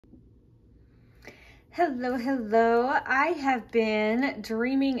Hello, hello. I have been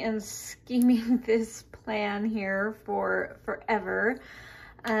dreaming and scheming this plan here for forever.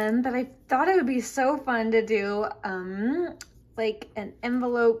 But I thought it would be so fun to do like an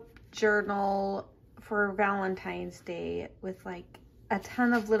envelope journal for Valentine's Day with like a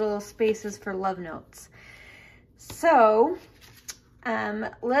ton of little spaces for love notes. So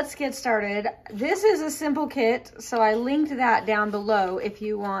let's get started. This is a simple kit, so I linked that down below if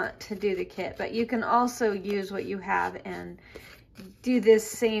you want to do the kit, but you can also use what you have and do this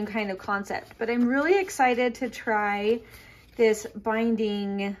same kind of concept. But I'm really excited to try this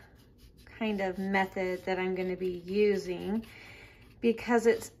binding kind of method that I'm going to be using because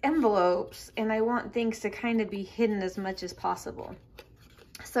it's envelopes and I want things to kind of be hidden as much as possible.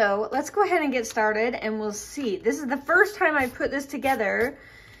 So let's go ahead and get started and we'll see. This is the first time I put this together,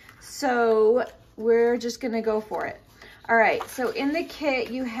 so we're just gonna go for it. All right, so in the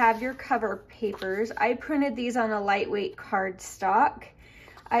kit you have your cover papers. I printed these on a lightweight cardstock.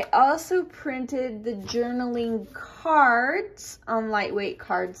 I also printed the journaling cards on lightweight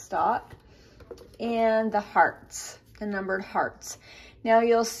cardstock and the hearts, the numbered hearts. Now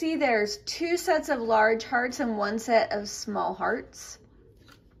you'll see there's 2 sets of large hearts and 1 set of small hearts.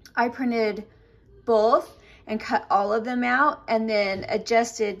 I printed both and cut all of them out and then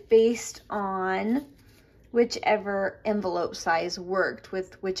adjusted based on whichever envelope size worked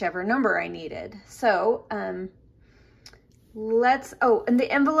with whichever number I needed. So and the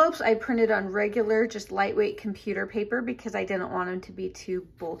envelopes I printed on regular, just lightweight computer paper because I didn't want them to be too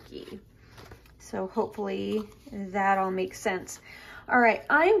bulky. So hopefully that all makes sense. All right,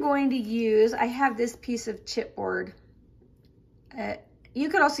 I'm going to use, I have this piece of chipboard. You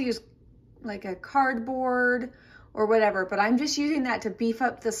could also use like a cardboard or whatever, but I'm just using that to beef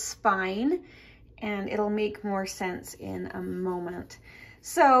up the spine and it'll make more sense in a moment.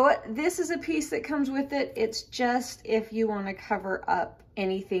 So this is a piece that comes with it. It's just if you want to cover up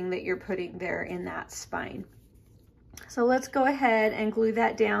anything that you're putting there in that spine. So let's go ahead and glue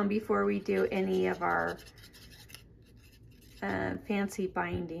that down before we do any of our fancy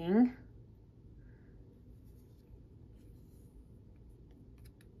binding.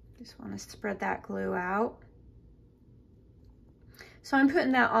 Just want to spread that glue out. So I'm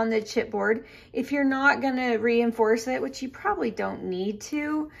putting that on the chipboard. If you're not going to reinforce it, which you probably don't need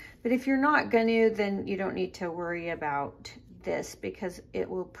to, but if you're not going to, then you don't need to worry about this because it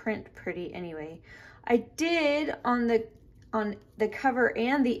will print pretty anyway. I did on the cover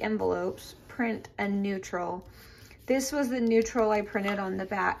and the envelopes print a neutral. This was the neutral I printed on the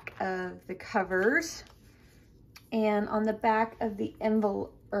back of the covers and on the back of the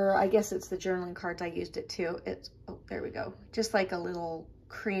envelope. Or I guess it's the journaling cards I used it too. It's, oh, there we go. Just like a little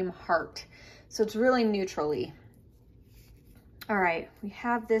cream heart. So it's really neutrally. All right, we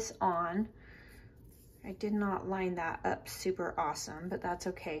have this on. I did not line that up super awesome, but that's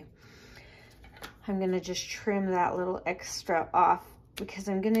okay. I'm gonna just trim that little extra off because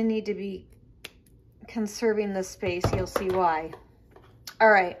I'm gonna need to be conserving the space. You'll see why.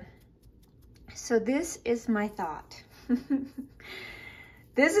 All right, so this is my thought.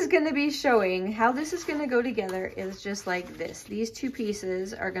 This is going to be showing how this is going to go together is just like this. These 2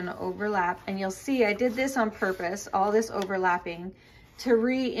 pieces are going to overlap and you'll see I did this on purpose, all this overlapping to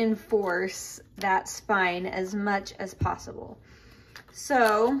reinforce that spine as much as possible.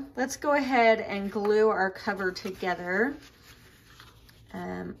 So let's go ahead and glue our cover together.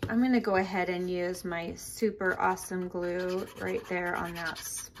 I'm going to go ahead and use my super awesome glue right there on that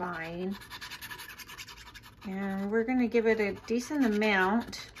spine. And we're gonna give it a decent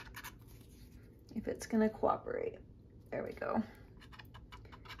amount if it's gonna cooperate. There we go.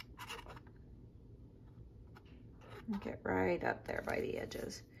 Get right up there by the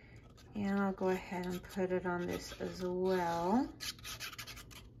edges. And I'll go ahead and put it on this as well.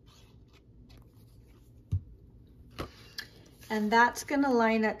 And that's gonna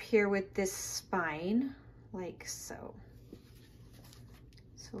line up here with this spine, like so.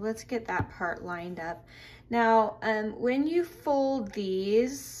 So let's get that part lined up. Now, when you fold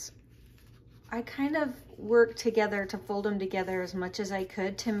these, I kind of worked together to fold them together as much as I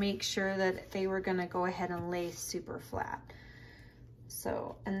could to make sure that they were gonna go ahead and lay super flat.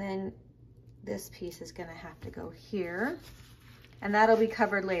 So, and then this piece is gonna have to go here and that'll be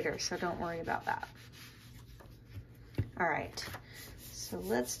covered later, so don't worry about that. All right, so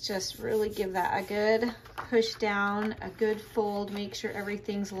let's just really give that a good push down, a good fold, make sure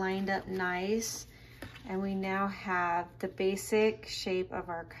everything's lined up nice. And we now have the basic shape of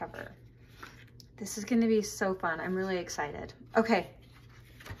our cover. This is gonna be so fun. I'm really excited. Okay,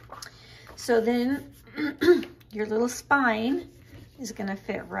 so then your little spine is gonna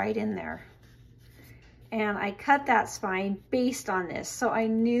fit right in there. And I cut that spine based on this, so I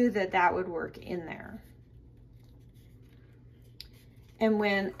knew that that would work in there. And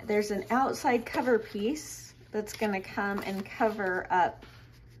when there's an outside cover piece that's gonna come and cover up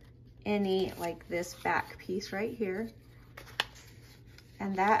any, like this back piece right here,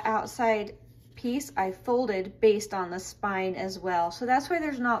 and that outside piece I folded based on the spine as well. So that's why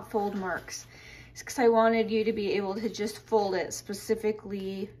there's not fold marks. It's because I wanted you to be able to just fold it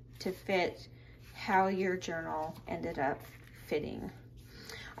specifically to fit how your journal ended up fitting.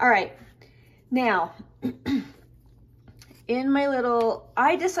 All right, now in my little,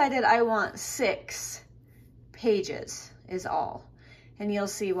 I decided I want 6 pages is all. And you'll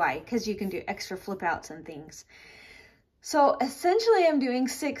see why, because you can do extra flip outs and things. So essentially I'm doing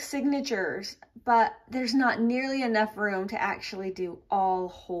 6 signatures, but there's not nearly enough room to actually do all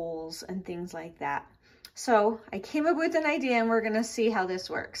holes and things like that. So I came up with an idea and we're gonna see how this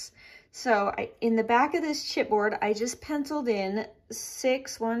works. So in the back of this chipboard, I just penciled in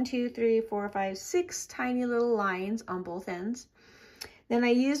 6 tiny little lines on both ends. Then I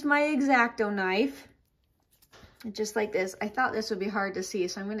used my X-Acto knife, just like this. I thought this would be hard to see,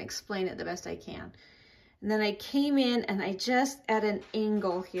 so I'm gonna explain it the best I can. And then I came in and I just, at an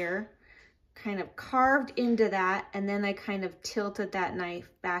angle here, kind of carved into that, and then I kind of tilted that knife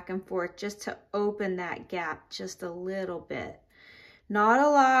back and forth just to open that gap just a little bit. Not a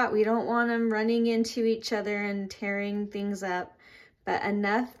lot, we don't want them running into each other and tearing things up, but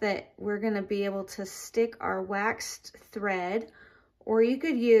enough that we're gonna be able to stick our waxed thread, or you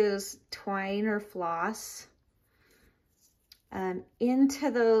could use twine or floss, into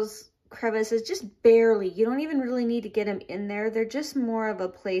those crevices, just barely. You don't even really need to get them in there. They're just more of a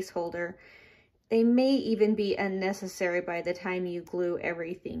placeholder. They may even be unnecessary by the time you glue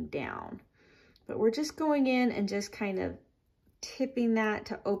everything down. But we're just going in and just kind of tipping that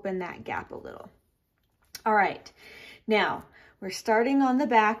to open that gap a little. All right, now we're starting on the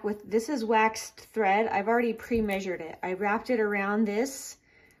back with, this is waxed thread. I've already pre-measured it. I wrapped it around this.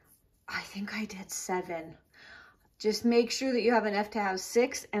 I think I did 7. Just make sure that you have enough to have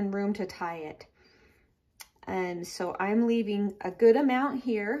 6 and room to tie it. And so I'm leaving a good amount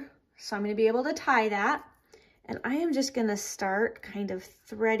here. So I'm gonna be able to tie that. And I am just gonna start kind of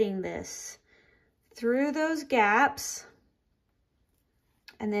threading this through those gaps.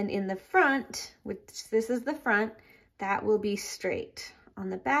 And then in the front, which this is the front, that will be straight.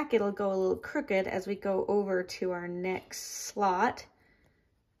 On the back, it'll go a little crooked as we go over to our next slot,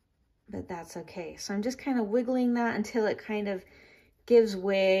 but that's okay. So I'm just kind of wiggling that until it kind of gives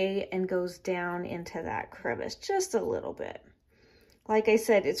way and goes down into that crevice just a little bit. Like I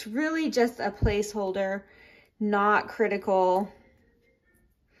said, it's really just a placeholder, not critical.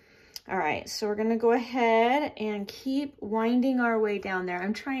 All right, so we're gonna go ahead and keep winding our way down there.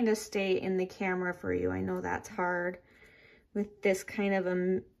 I'm trying to stay in the camera for you. I know that's hard with this kind of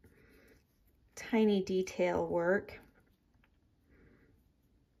a tiny detail work.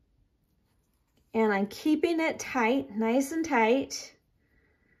 And I'm keeping it tight, nice and tight.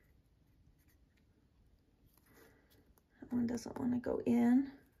 That one doesn't want to go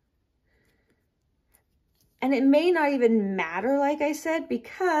in. And it may not even matter, like I said,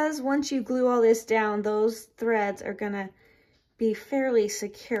 because once you glue all this down, those threads are gonna be fairly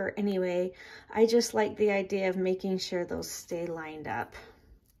secure anyway. I just like the idea of making sure those stay lined up,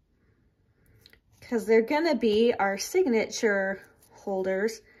 because they're gonna be our signature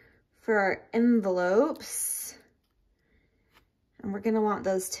holders for our envelopes. And we're gonna want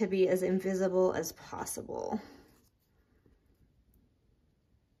those to be as invisible as possible.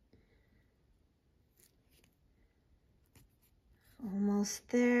 Almost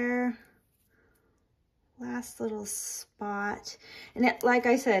there. Last little spot. And it, like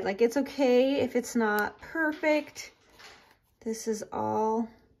I said, like it's okay if it's not perfect. This is all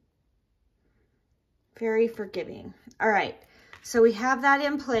very forgiving. All right, so we have that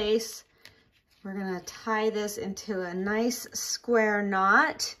in place. We're gonna tie this into a nice square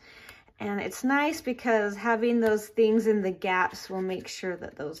knot. And it's nice because having those things in the gaps will make sure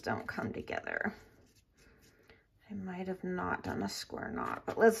that those don't come together. I might have not done a square knot,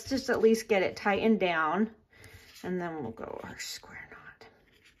 but let's just at least get it tightened down, and then we'll go our square knot.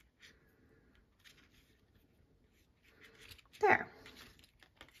 There.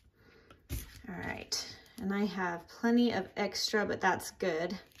 All right, and I have plenty of extra, but that's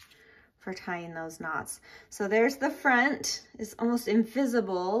good for tying those knots. So there's the front, it's almost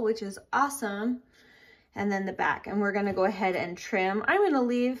invisible, which is awesome. And then the back, and we're gonna go ahead and trim. I'm gonna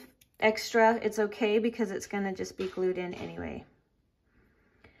leave extra, it's okay because it's gonna just be glued in anyway.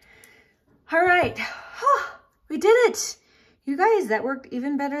 All right, oh, we did it. You guys, that worked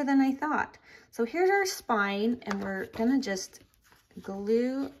even better than I thought. So here's our spine, and we're gonna just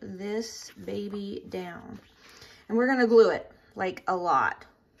glue this baby down. And we're gonna glue it like a lot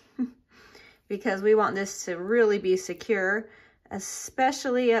because we want this to really be secure,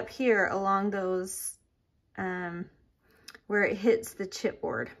 especially up here along those, where it hits the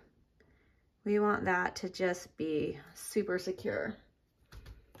chipboard. We want that to just be super secure.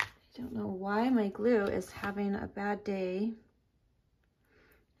 I don't know why my glue is having a bad day.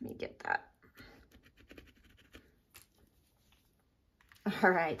 Let me get that.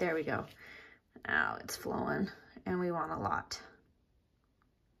 All right, there we go. Now it's flowing, and we want a lot.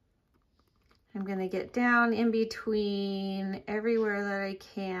 I'm gonna get down in between everywhere that I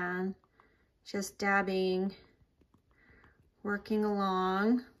can, just dabbing, working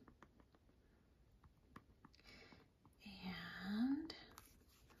along. And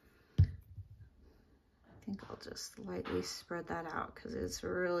I think I'll just lightly spread that out because it's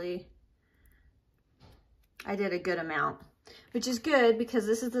really, I did a good amount, which is good because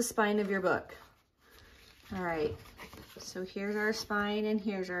this is the spine of your book. All right, so here's our spine and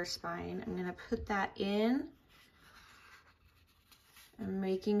here's our spine. I'm gonna put that in and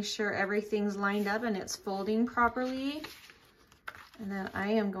making sure everything's lined up and it's folding properly. And then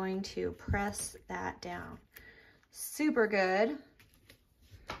I am going to press that down. Super good.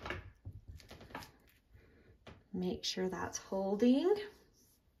 Make sure that's holding.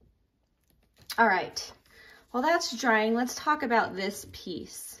 All right, while that's drying, let's talk about this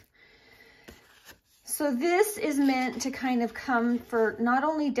piece. So this is meant to kind of come for not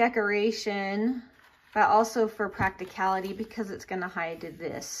only decoration, but also for practicality because it's gonna hide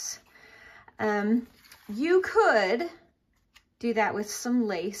this. You could do that with some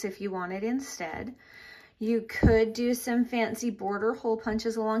lace if you wanted instead. You could do some fancy border hole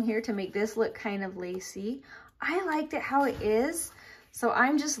punches along here to make this look kind of lacy. I liked it how it is, so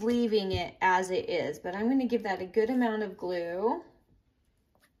I'm just leaving it as it is, but I'm gonna give that a good amount of glue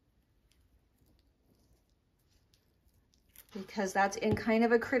because that's in kind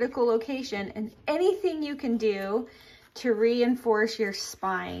of a critical location, and anything you can do to reinforce your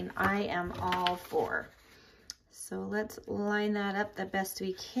spine, I am all for. So let's line that up the best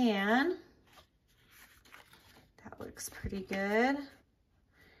we can. That looks pretty good.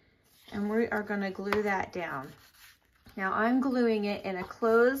 And we are gonna glue that down. Now I'm gluing it in a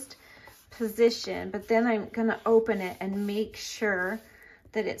closed position, but then I'm gonna open it and make sure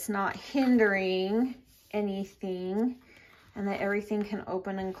that it's not hindering anything and that everything can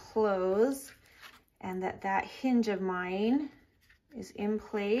open and close and that that hinge of mine is in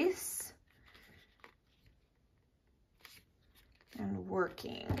place and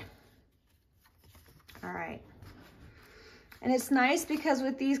working. All right. And it's nice because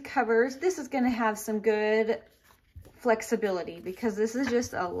with these covers, this is gonna have some good flexibility because this is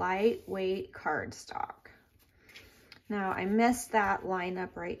just a lightweight cardstock. Now I messed that line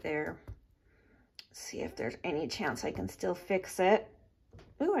up right there. Let's see if there's any chance I can still fix it.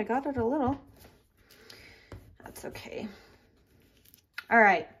 Ooh, I got it a little. That's okay. All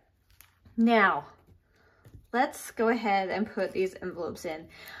right, now let's go ahead and put these envelopes in.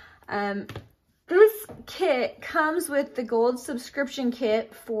 This kit comes with the gold subscription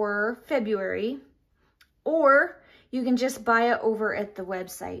kit for February, or you can just buy it over at the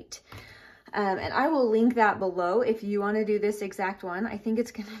website. And I will link that below if you want to do this exact one. I think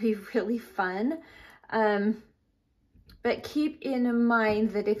it's going to be really fun. But keep in mind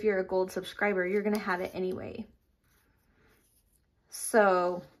that if you're a gold subscriber, you're going to have it anyway.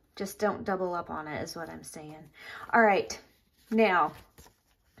 So just don't double up on it is what I'm saying. All right, now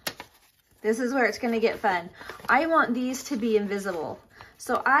this is where it's going to get fun. I want these to be invisible.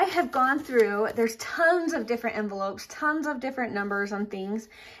 So I have gone through, there's tons of different envelopes, tons of different numbers on things,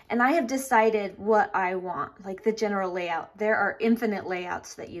 and I have decided what I want, like the general layout. There are infinite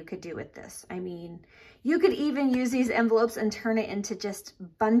layouts that you could do with this. I mean, you could even use these envelopes and turn it into just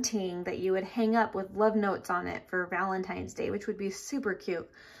bunting that you would hang up with love notes on it for Valentine's Day, which would be super cute.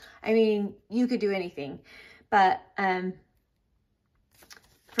 I mean, you could do anything, but for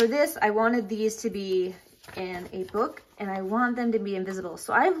this, I wanted these to be in a book and I want them to be invisible.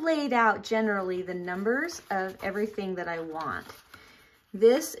 So I've laid out generally the numbers of everything that I want.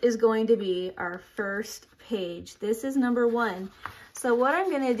 This is going to be our first page. This is number 1. So what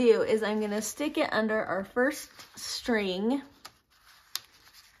I'm going to do is I'm going to stick it under our first string.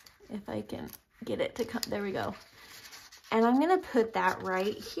 If I can get it to come, there we go. And I'm going to put that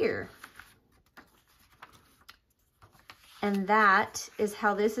right here. And that is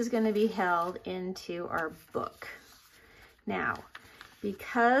how this is going to be held into our book. Now,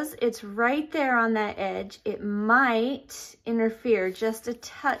 because it's right there on that edge, it might interfere just a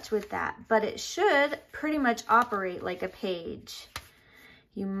touch with that, but it should pretty much operate like a page.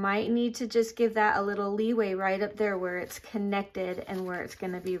 You might need to just give that a little leeway right up there where it's connected and where it's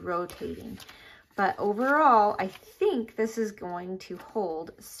going to be rotating. But overall, I think this is going to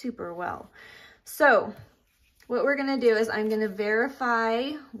hold super well. So what we're going to do is I'm going to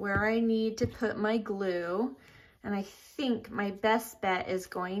verify where I need to put my glue. And I think my best bet is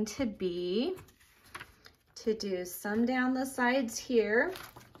going to be to do some down the sides here,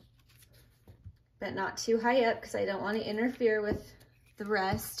 but not too high up because I don't want to interfere with the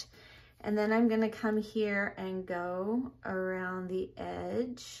rest. And then I'm going to come here and go around the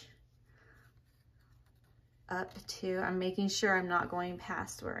edge up to, I'm making sure I'm not going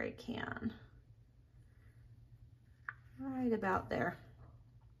past where I can. Right about there.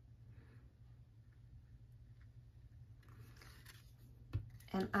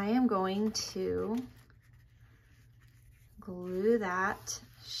 And I am going to glue that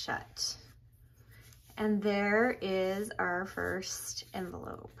shut. And there is our first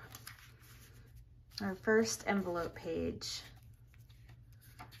envelope. Our first envelope page.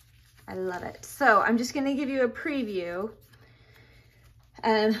 I love it. So I'm just gonna give you a preview.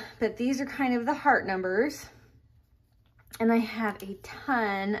 But these are kind of the heart numbers. And I have a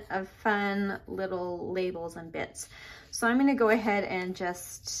ton of fun little labels and bits. So I'm gonna go ahead and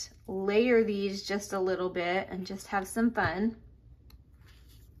just layer these just a little bit and just have some fun.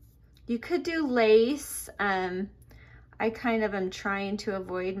 You could do lace. I kind of am trying to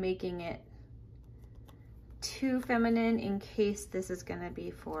avoid making it too feminine in case this is gonna be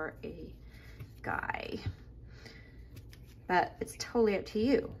for a guy. But it's totally up to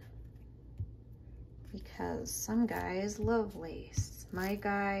you, because some guys love lace. My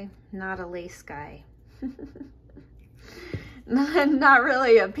guy, not a lace guy. Not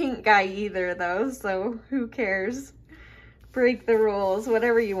really a pink guy either though, so who cares? Break the rules,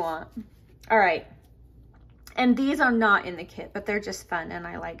 whatever you want. All right, and these are not in the kit, but they're just fun and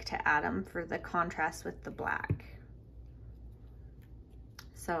I like to add them for the contrast with the black.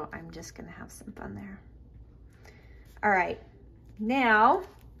 So I'm just gonna have some fun there. All right, now,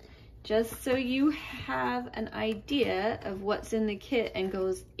 just so you have an idea of what's in the kit and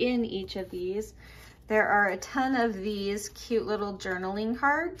goes in each of these, there are a ton of these cute little journaling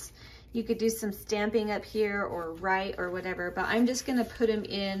cards. You could do some stamping up here or write or whatever, but I'm just gonna put them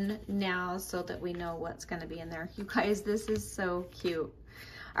in now so that we know what's gonna be in there. You guys, this is so cute.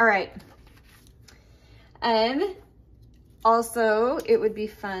 All right. Also, it would be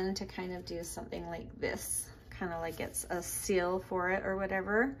fun to kind of do something like this, kind of like it's a seal for it or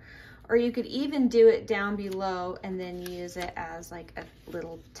whatever. Or you could even do it down below and then use it as like a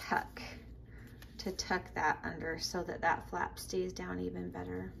little tuck to tuck that under so that that flap stays down even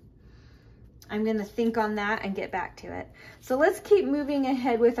better. I'm gonna think on that and get back to it. So let's keep moving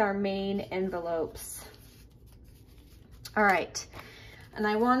ahead with our main envelopes. All right, and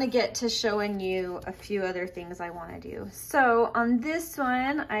I wanna get to showing you a few other things I wanna do. So on this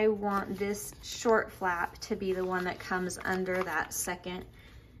one, I want this short flap to be the one that comes under that second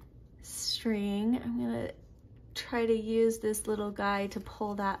string. I'm gonna try to use this little guy to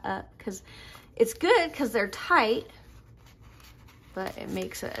pull that up because it's good because they're tight, but it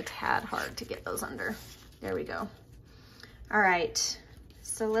makes it a tad hard to get those under. There we go. All right,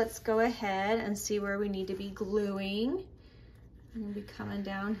 so let's go ahead and see where we need to be gluing. I'm gonna be coming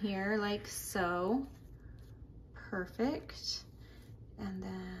down here like so. Perfect. And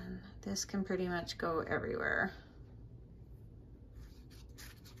then this can pretty much go everywhere.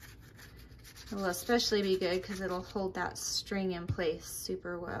 It will especially be good because it'll hold that string in place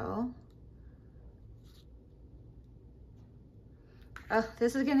super well. Oh,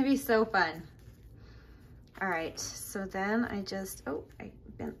 this is gonna be so fun. All right, so then I just, oh, I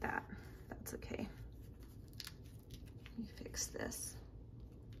bent that. That's okay. Let me fix this.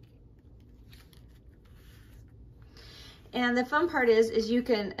 And the fun part is you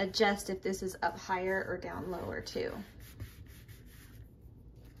can adjust if this is up higher or down lower too.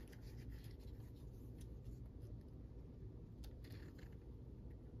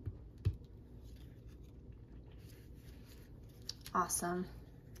 Awesome.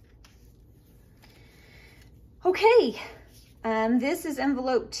 Okay, this is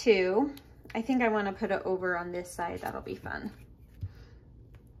envelope 2. I think I want to put it over on this side. That'll be fun.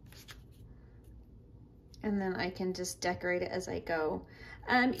 And then I can just decorate it as I go.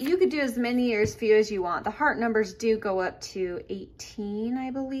 You could do as many or as few as you want. The heart numbers do go up to 18,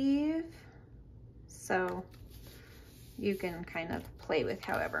 I believe. So you can kind of play with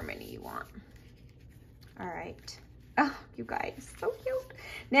however many you want. All right. Oh, you guys, so cute.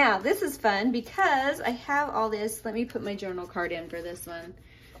 Now, this is fun because I have all this. Let me put my journal card in for this one.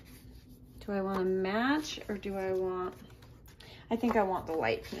 Do I want to match or do I want, I think I want the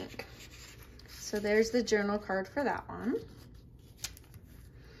light pink. So there's the journal card for that one.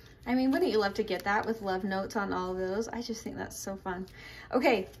 I mean, wouldn't you love to get that with love notes on all of those? I just think that's so fun.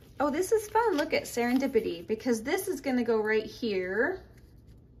 Okay, oh, this is fun. Look at serendipity, because this is gonna go right here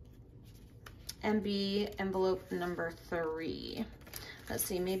and be envelope number 3. Let's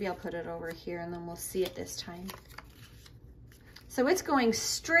see, maybe I'll put it over here and then we'll see it this time. So it's going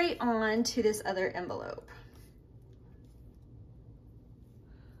straight on to this other envelope.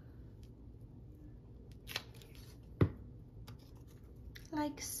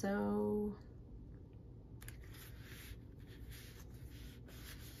 Like so.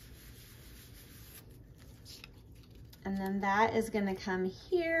 And then that is gonna come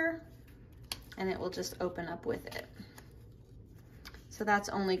here and it will just open up with it. So that's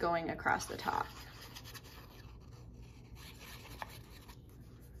only going across the top.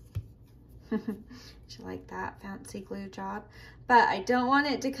 You like that fancy glue job? But I don't want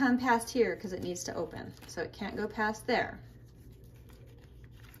it to come past here because it needs to open. So it can't go past there.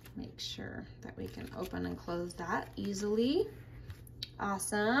 Make sure that we can open and close that easily.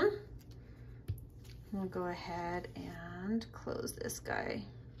 Awesome. We'll go ahead and close this guy.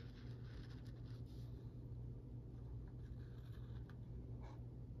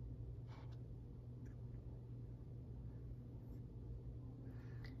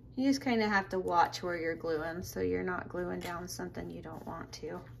 You just kind of have to watch where you're gluing so you're not gluing down something you don't want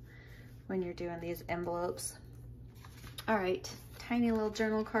to when you're doing these envelopes. All right, tiny little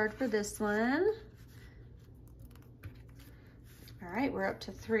journal card for this one. All right, we're up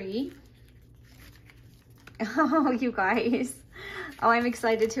to 3. Oh, you guys. Oh, I'm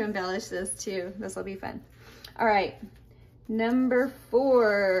excited to embellish this too. This will be fun. All right, number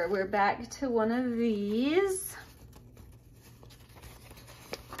 4. We're back to one of these.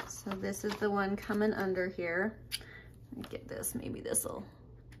 So this is the one coming under here. Let me get this, maybe this will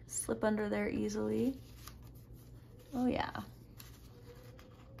slip under there easily. Oh yeah.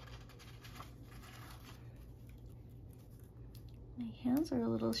 My hands are a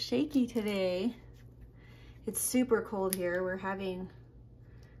little shaky today. It's super cold here. We're having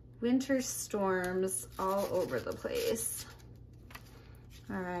winter storms all over the place.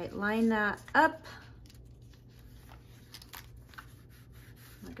 All right, line that up.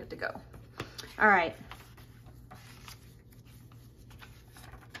 We're good to go. All right.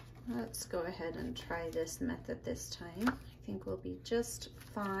 Let's go ahead and try this method this time. I think we'll be just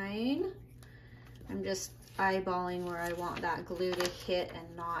fine. I'm just eyeballing where I want that glue to hit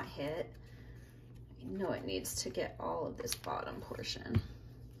and not hit. I know it needs to get all of this bottom portion.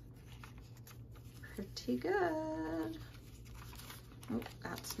 Pretty good. Oh,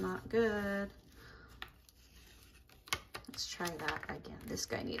 that's not good. Let's try that again. This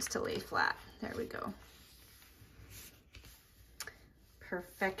guy needs to lay flat. There we go.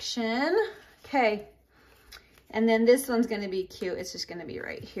 Perfection. Okay. And then this one's going to be cute. It's just going to be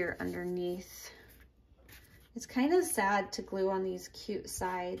right here underneath. It's kind of sad to glue on these cute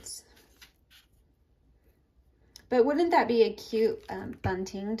sides. But wouldn't that be a cute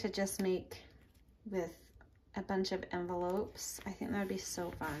bunting to just make with a bunch of envelopes? I think that would be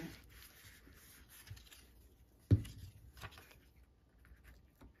so fun.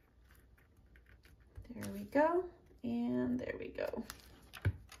 There we go. And there we go.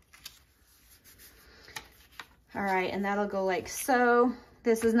 All right, and that'll go like so.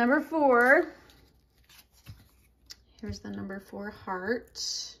 This is number 4. Here's the number 4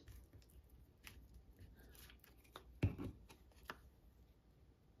 heart.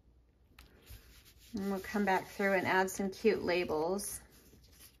 And we'll come back through and add some cute labels.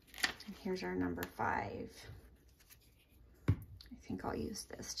 And here's our number 5. I think I'll use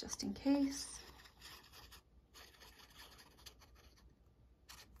this just in case.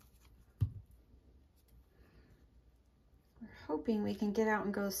 Hoping we can get out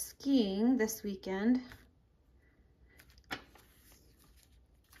and go skiing this weekend.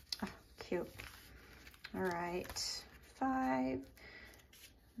 Oh, cute. All right, 5.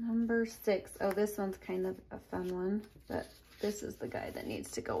 Number 6. Oh, this one's kind of a fun one, but this is the guy that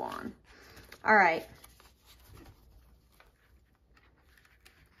needs to go on. All right.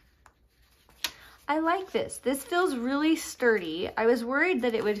 I like this. This feels really sturdy. I was worried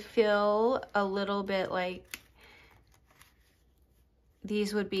that it would feel a little bit like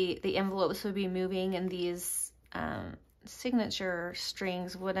these would be, the envelopes would be moving and these signature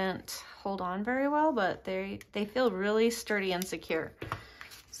strings wouldn't hold on very well, but they feel really sturdy and secure.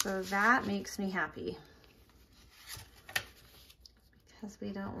 So that makes me happy. because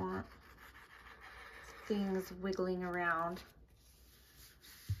we don't want things wiggling around.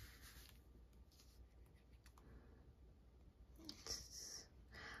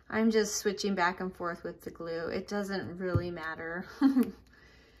 I'm just switching back and forth with the glue. It doesn't really matter.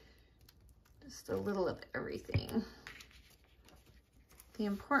 Just a little of everything. The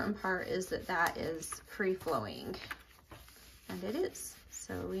important part is that that is free-flowing, and it is,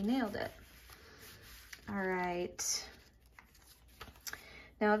 so we nailed it. All right.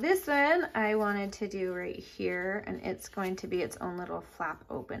 Now this one I wanted to do right here, and it's going to be its own little flap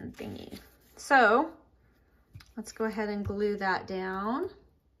open thingy. So let's go ahead and glue that down.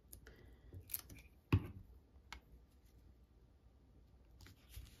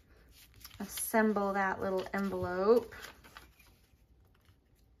 Assemble that little envelope.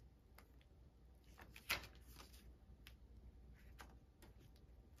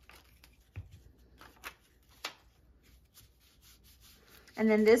 And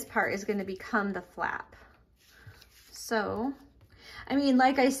then this part is going to become the flap. So, I mean,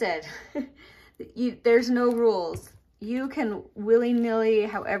 like I said, there's no rules. You can willy-nilly,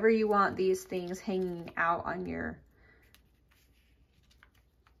 however you want these things hanging out on your,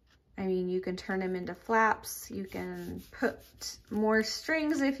 I mean, you can turn them into flaps. You can put more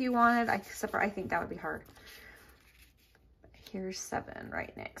strings if you wanted, except for I think that would be hard. Here's 7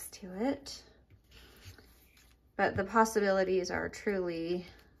 right next to it. But the possibilities are truly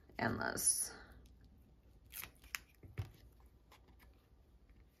endless.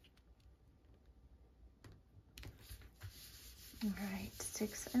 All right,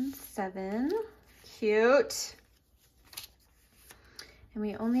 6 and 7, cute. And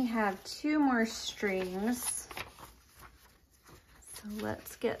we only have 2 more strings. So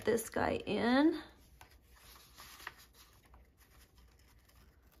let's get this guy in.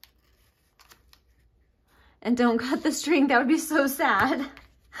 And don't cut the string, that would be so sad.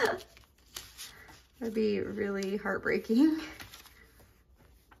 That'd be really heartbreaking.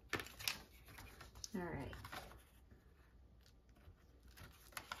 All right.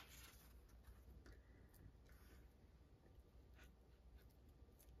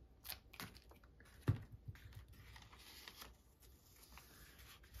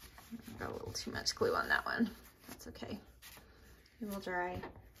 Got a little too much glue on that one. That's okay. It will dry.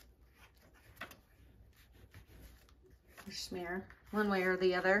 Or smear, one way or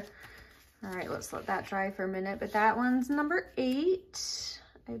the other. All right, let's let that dry for a minute. But that one's number 8,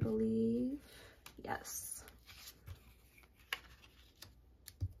 I believe. Yes.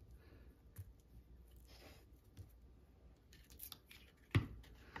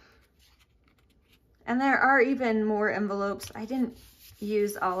 And there are even more envelopes. I didn't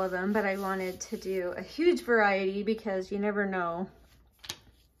use all of them, but I wanted to do a huge variety because you never know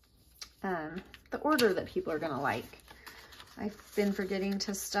the order that people are gonna like. I've been forgetting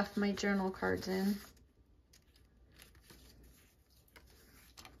to stuff my journal cards in.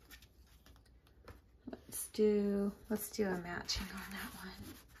 Let's do a matching on that one.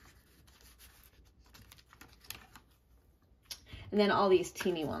 And then all these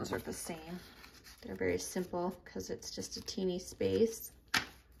teeny ones are the same. They're very simple because it's just a teeny space.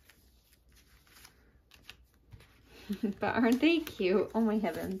 But aren't they cute? Oh my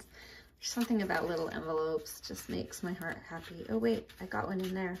heavens. Something about little envelopes just makes my heart happy. Oh wait, I got one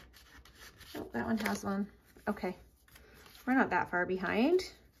in there. Oh, that one has one. Okay, we're not that far behind.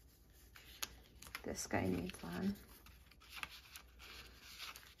 This guy needs one.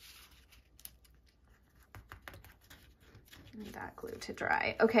 Need that glue to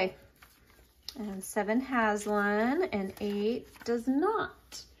dry. Okay, and 7 has one and 8 does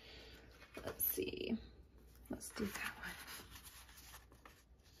not. Let's see. Let's do that one.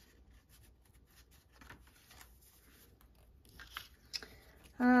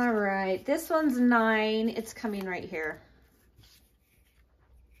 All right, this one's 9. It's coming right here.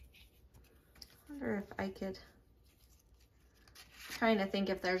 I wonder if I could, trying to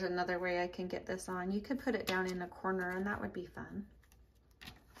think if there's another way I can get this on. You could put it down in a corner and that would be fun.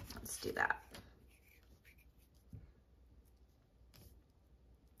 Let's do that.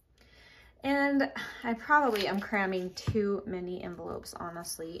 And I probably am cramming too many envelopes,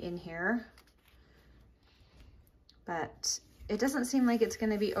 honestly, in here. But it doesn't seem like it's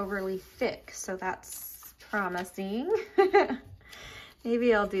going to be overly thick, so that's promising.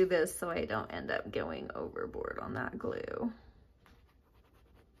 Maybe I'll do this so I don't end up going overboard on that glue.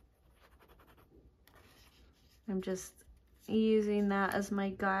 I'm just using that as my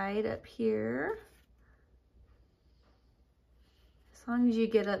guide up here. As long as you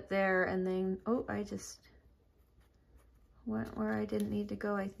get up there and then, oh, I just went where I didn't need to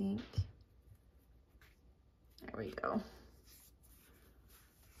go, I think. There we go.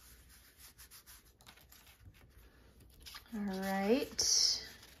 All right.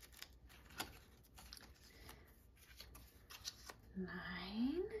 9.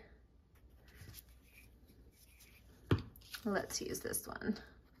 Let's use this one.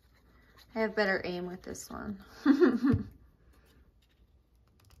 I have better aim with this one.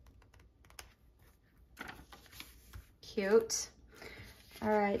 Cute. All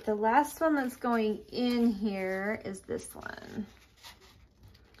right, the last one that's going in here is this one.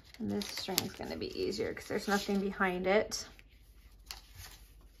 And this string is going to be easier because there's nothing behind it.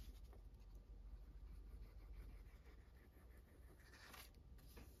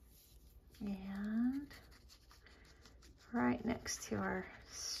 And right next to our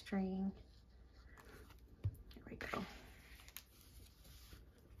string. There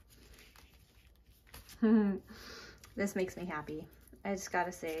we go. This makes me happy. I just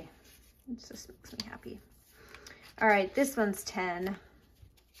gotta say, it just makes me happy. All right, this one's 10.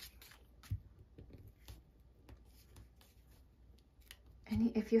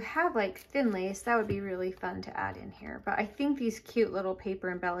 And if you have like thin lace, that would be really fun to add in here. But I think these cute little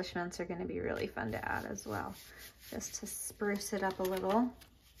paper embellishments are gonna be really fun to add as well, just to spruce it up a little.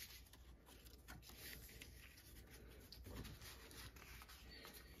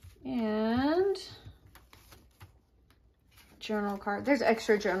 And journal card. There's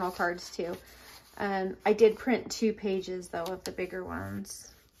extra journal cards too. I did print 2 pages though of the bigger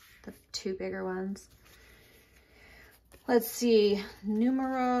ones, the 2 bigger ones. Let's see,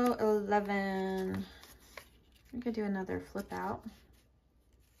 numero 11. I could do another flip out,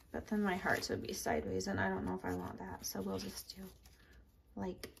 but then my hearts would be sideways and I don't know if I want that. So we'll just do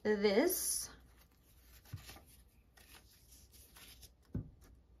like this.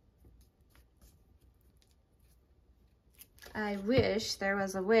 I wish there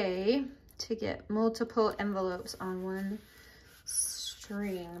was a way to get multiple envelopes on one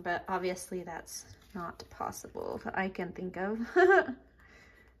string, but obviously that's not possible that I can think of.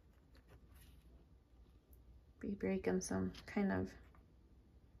 Be breaking some kind of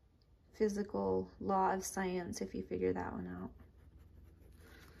physical law of science if you figure that one out.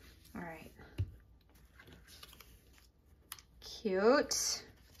 All right. Cute.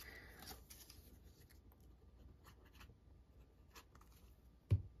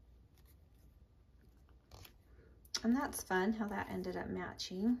 And that's fun how that ended up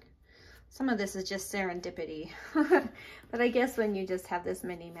matching. Some of this is just serendipity, but I guess when you just have this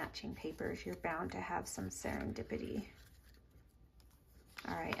many matching papers, you're bound to have some serendipity.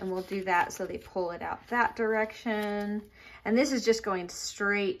 All right, and we'll do that so they pull it out that direction. And this is just going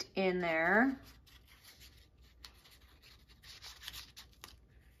straight in there.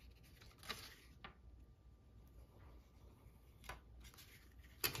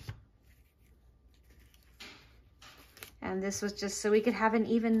 And this was just so we could have an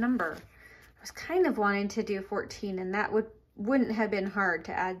even number. I was kind of wanting to do 14, and that wouldn't have been hard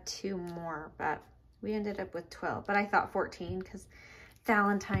to add 2 more, but we ended up with 12. But I thought 14 because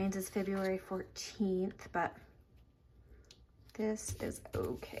Valentine's is February 14th, but this is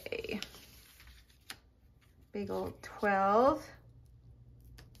okay. Big old 12.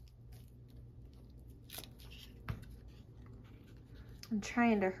 I'm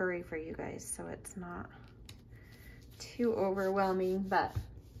trying to hurry for you guys so it's not too overwhelming, but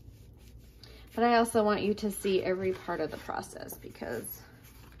I also want you to see every part of the process because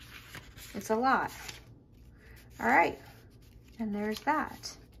it's a lot. All right, and there's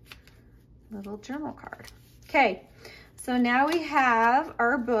that little journal card. Okay, so now we have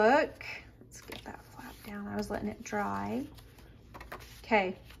our book. Let's get that flap down. I was letting it dry.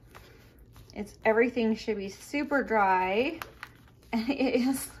 Okay, everything should be super dry, and it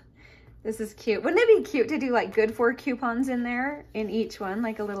is. This is cute. Wouldn't it be cute to do like good for coupons in there in each one,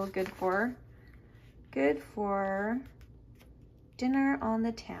 like a little good for dinner on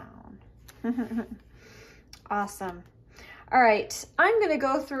the town. Awesome. All right, I'm gonna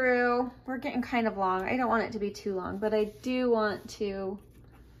go through, we're getting kind of long. I don't want it to be too long, but I do want to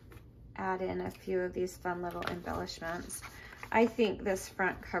add in a few of these fun little embellishments. I think this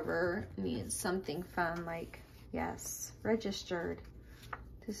front cover needs something fun like, yes, registered.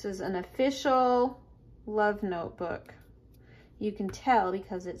 This is an official love notebook. You can tell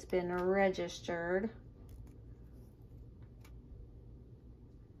because it's been registered.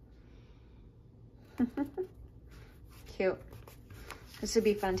 Cute. This would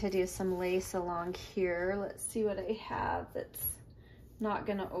be fun to do some lace along here. Let's see what I have that's not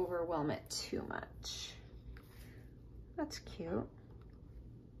gonna overwhelm it too much. That's cute.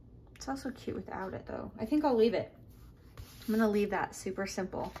 It's also cute without it though. I think I'll leave it. I'm gonna leave that super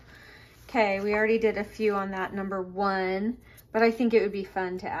simple. Okay, we already did a few on that number 1, but I think it would be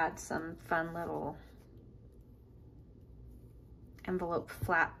fun to add some fun little envelope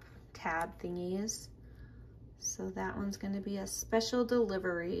flap tab thingies. So that one's going to be a special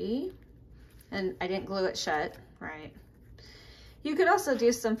delivery. And I didn't glue it shut, right? You could also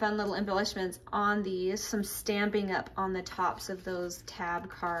do some fun little embellishments on these, some stamping up on the tops of those tab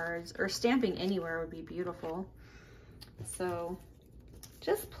cards, or stamping anywhere would be beautiful. So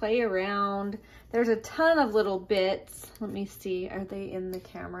just play around. There's a ton of little bits. Let me see, are they in the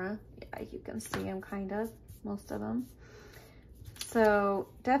camera? Yeah, you can see them kind of, most of them. So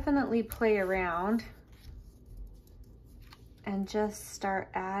definitely play around and just start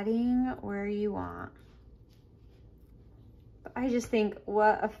adding where you want. I just think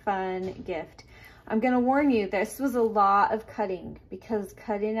what a fun gift. I'm gonna warn you, this was a lot of cutting because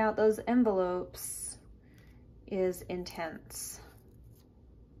cutting out those envelopes is intense.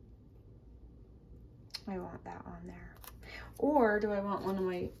 I want that on there. Or do I want one of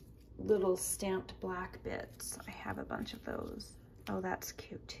my little stamped black bits? I have a bunch of those. Oh, that's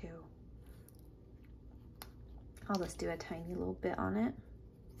cute too. I'll just do a tiny little bit on it.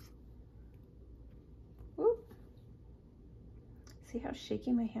 Whoop. See how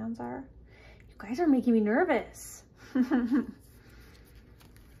shaky my hands are? You guys are making me nervous.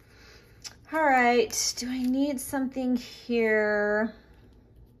 All right, do I need something here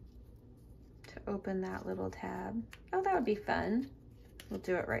to open that little tab? Oh, that would be fun. We'll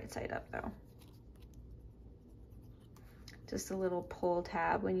do it right side up though. Just a little pull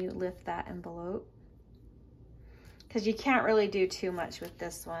tab when you lift that envelope. Because you can't really do too much with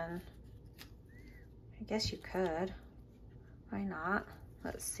this one. I guess you could. Why not?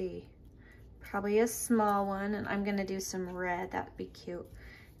 Let's see. Probably a small one, and I'm gonna do some red. That'd be cute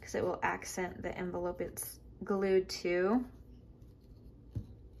because it will accent the envelope it's glued to.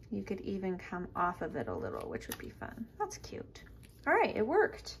 You could even come off of it a little, which would be fun. That's cute. All right, it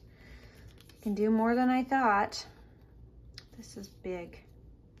worked. You can do more than I thought. This is big.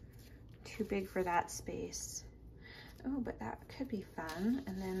 Too big for that space. Oh, but that could be fun.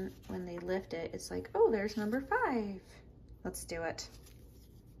 And then when they lift it, it's like, oh, there's number 5. Let's do it.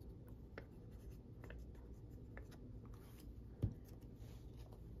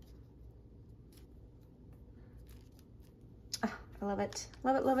 Oh, I love it.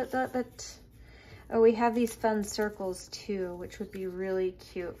 Love it, love it, love it. Oh, we have these fun circles too, which would be really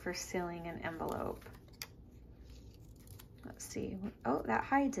cute for sealing an envelope. Let's see. Oh, that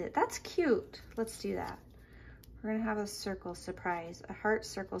hides it. That's cute. Let's do that. We're gonna have a circle surprise, a heart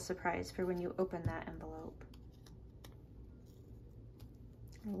circle surprise for when you open that envelope.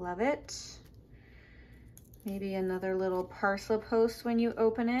 Love it. Maybe another little parcel post when you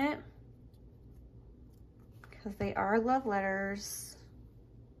open it, because they are love letters.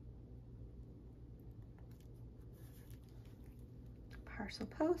 Parcel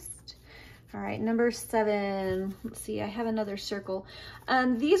post. All right, number 7. Let's see, I have another circle.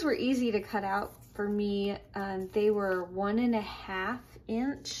 These were easy to cut out for me. They were 1.5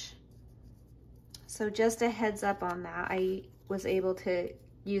 inch. So just a heads up on that. I was able to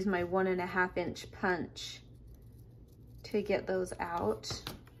use my 1.5 inch punch to get those out.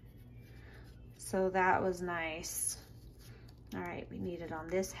 So that was nice. All right, we need it on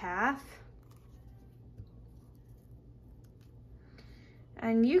this half.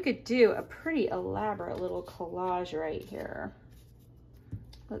 And you could do a pretty elaborate little collage right here.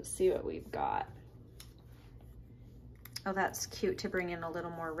 Let's see what we've got. Oh, that's cute to bring in a little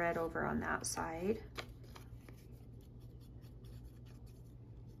more red over on that side.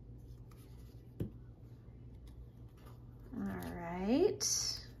 All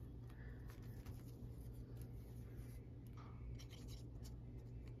right.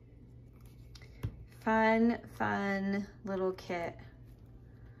 Fun, fun little kit.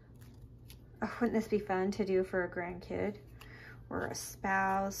 Oh, wouldn't this be fun to do for a grandkid or a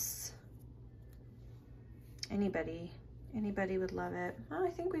spouse? Anybody would love it. Oh,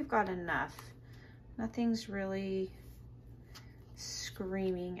 I think we've got enough. Nothing's really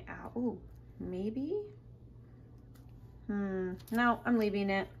screaming out. Ooh, maybe? No, I'm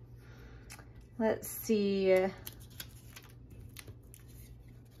leaving it. Let's see. Is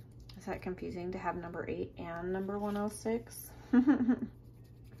that confusing to have number 8 and number 106?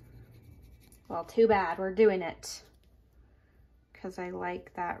 Well, too bad, we're doing it because I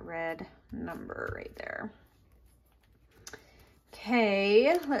like that red number right there.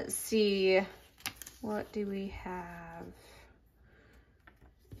 Okay, let's see. What do we have?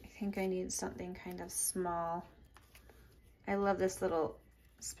 I think I need something kind of small. I love this little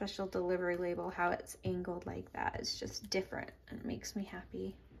special delivery label, how it's angled like that. It's just different and it makes me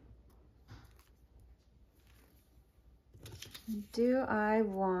happy. Do I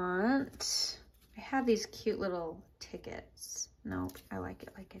want, I have these cute little tickets. Nope, I like it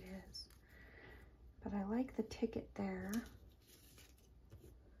like it is. But I like the ticket there.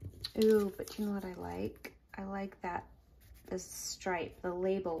 Ooh, but you know what I like? I like that, this stripe, the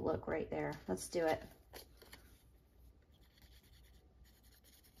label look right there. Let's do it.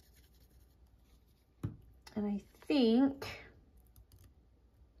 And I think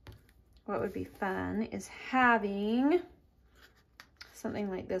what would be fun is having something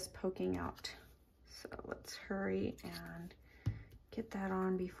like this poking out. So let's hurry and get that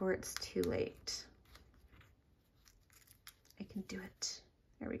on before it's too late. I can do it.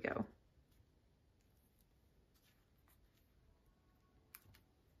 There we go.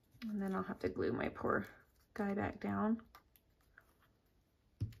 And then I'll have to glue my poor guy back down.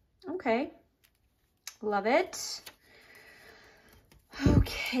 Okay, love it.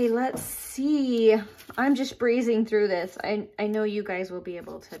 Okay, let's see. I'm just breezing through this. I know you guys will be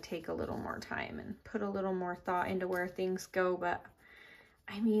able to take a little more time and put a little more thought into where things go, but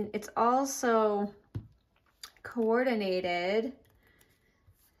I mean, it's all so coordinated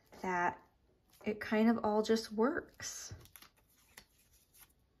that it kind of all just works.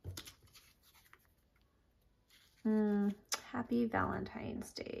 Happy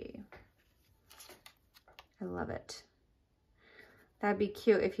Valentine's Day. I love it. That'd be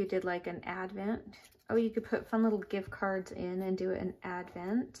cute if you did like an advent. Oh, you could put fun little gift cards in and do an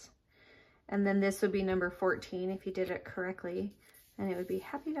advent. And then this would be number 14 if you did it correctly. And it would be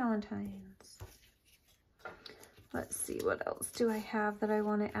Happy Valentine's. Let's see, what else do I have that I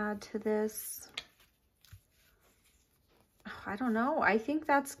want to add to this? Oh, I don't know. I think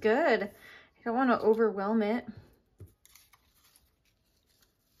that's good. I don't want to overwhelm it.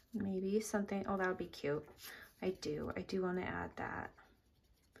 Maybe something, oh, that would be cute. I do want to add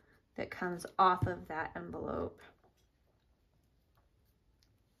that comes off of that envelope.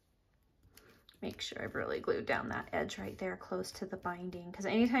 Make sure I've really glued down that edge right there close to the binding, because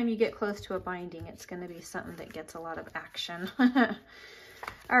anytime you get close to a binding, it's going to be something that gets a lot of action.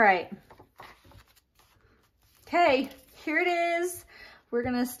 All right. Okay, here it is. We're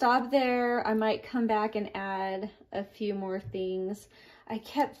going to stop there. I might come back and add a few more things. I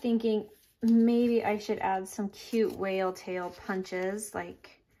kept thinking maybe I should add some cute whale tail punches,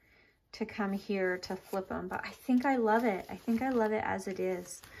 like to come here to flip them, but I think I love it. I think I love it as it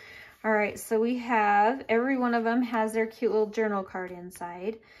is. All right, so we have, every one of them has their cute little journal card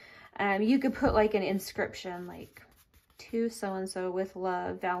inside. You could put like an inscription, like to so-and-so with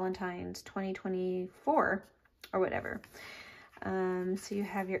love, Valentine's 2024 or whatever. So you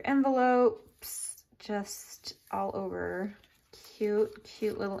have your envelopes just all over.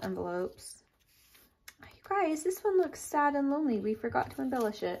 Cute little envelopes. You guys, this one looks sad and lonely. We forgot to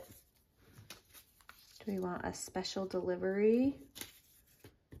embellish it. Do we want a special delivery?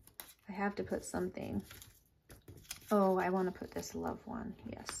 I have to put something. Oh, I want to put this love one.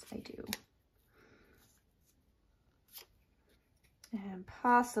 Yes, I do. And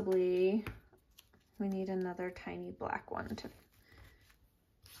possibly we need another tiny black one to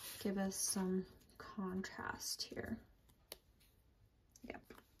give us some contrast here. Yep,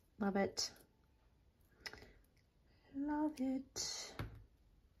 love it. Love it.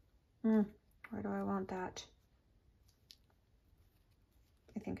 Where do I want that?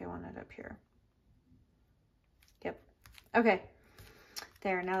 I think I want it up here. Yep. Okay.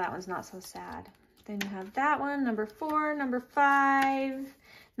 There, now that one's not so sad. Then you have that one, number 4, number 5,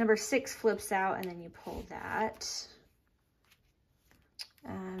 number 6 flips out and then you pull that.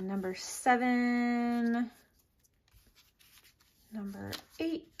 Number 7, number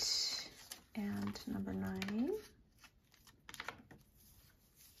 8, and number 9.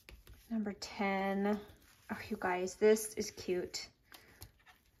 Number 10. Oh, you guys, this is cute.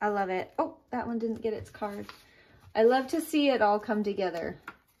 I love it. Oh, that one didn't get its card. I love to see it all come together,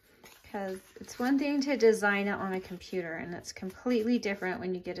 because it's one thing to design it on a computer and it's completely different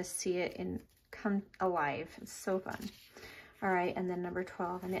when you get to see it and come alive. It's so fun. All right, and then number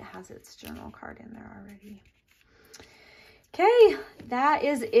 12, and it has its journal card in there already. Okay, that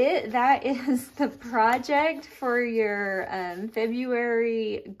is it. That is the project for your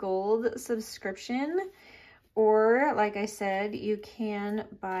February Gold subscription. Or, like I said, you can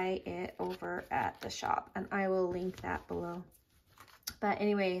buy it over at the shop, and I will link that below. But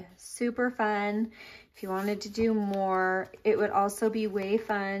anyway, super fun. If you wanted to do more, it would also be way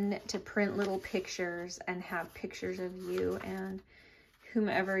fun to print little pictures and have pictures of you and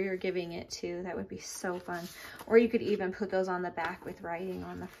whomever you're giving it to. That would be so fun. Or you could even put those on the back with writing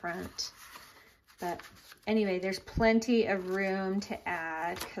on the front. But anyway, there's plenty of room to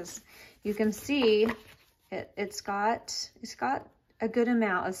add, because you can see it's got a good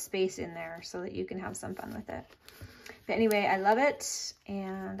amount of space in there so that you can have some fun with it. But anyway, I love it,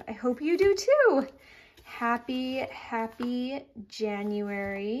 and I hope you do too. Happy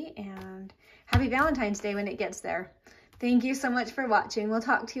January, and happy Valentine's Day when it gets there. Thank you so much for watching. We'll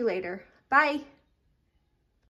talk to you later. Bye.